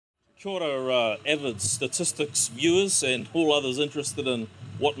Kia ora, avid statistics viewers and all others interested in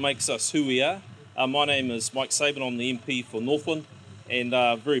what makes us who we are. My name is Mike Sabin, I'm the MP for Northland, and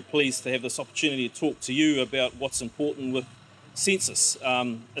very pleased to have this opportunity to talk to you about what's important with census.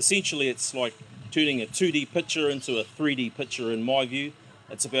 Essentially, it's like turning a 2D picture into a 3D picture in my view.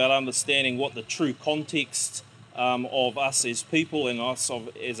 It's about understanding what the true context of us as people and us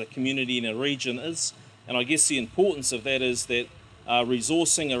as a community in a region is. And I guess the importance of that is that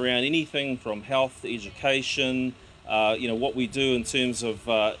resourcing around anything from health, education, what we do in terms of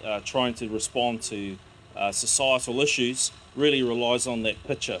trying to respond to societal issues really relies on that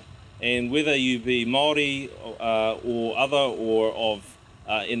picture. And whether you be Māori or other or of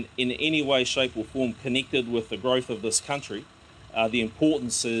in any way, shape or form connected with the growth of this country, the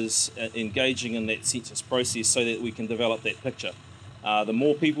importance is engaging in that census process so that we can develop that picture. The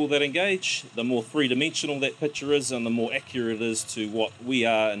more people that engage, the more three-dimensional that picture is and the more accurate it is to what we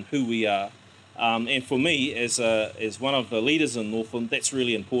are and who we are. And for me, as one of the leaders in Northland, that's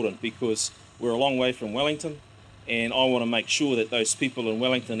really important because we're a long way from Wellington, and I want to make sure that those people in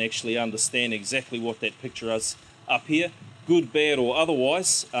Wellington actually understand exactly what that picture is up here. Good, bad or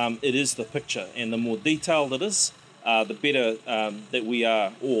otherwise, it is the picture, and the more detailed it is, the better that we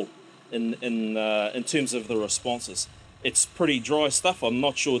are all in terms of the responses. It's pretty dry stuff. I'm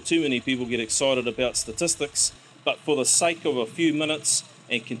not sure too many people get excited about statistics, but for the sake of a few minutes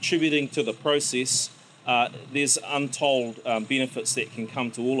and contributing to the process, there's untold benefits that can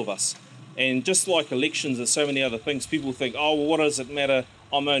come to all of us. And just like elections and so many other things, people think, oh, well, what does it matter?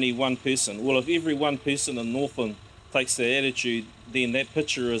 I'm only one person. Well, if every one person in Northland takes that attitude, then that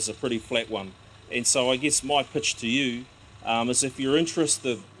picture is a pretty flat one. And so I guess my pitch to you is if you're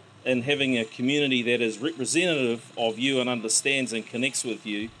interested in having a community that is representative of you and understands and connects with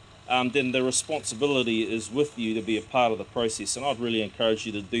you, then the responsibility is with you to be a part of the process. And I'd really encourage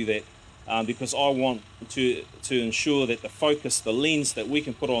you to do that because I want to ensure that the focus, the lens that we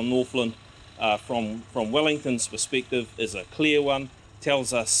can put on Northland from Wellington's perspective is a clear one,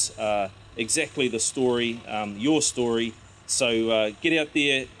 tells us exactly the story, your story. So get out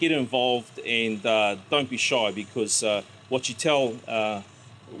there, get involved, and don't be shy because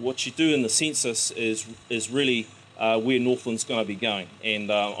what you do in the census is really where Northland's going to be going,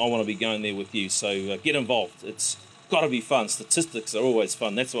 and I want to be going there with you. So get involved. It's got to be fun. Statistics are always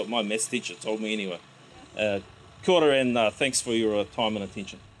fun. That's what my maths teacher told me anyway. Kia ora and thanks for your time and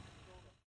attention.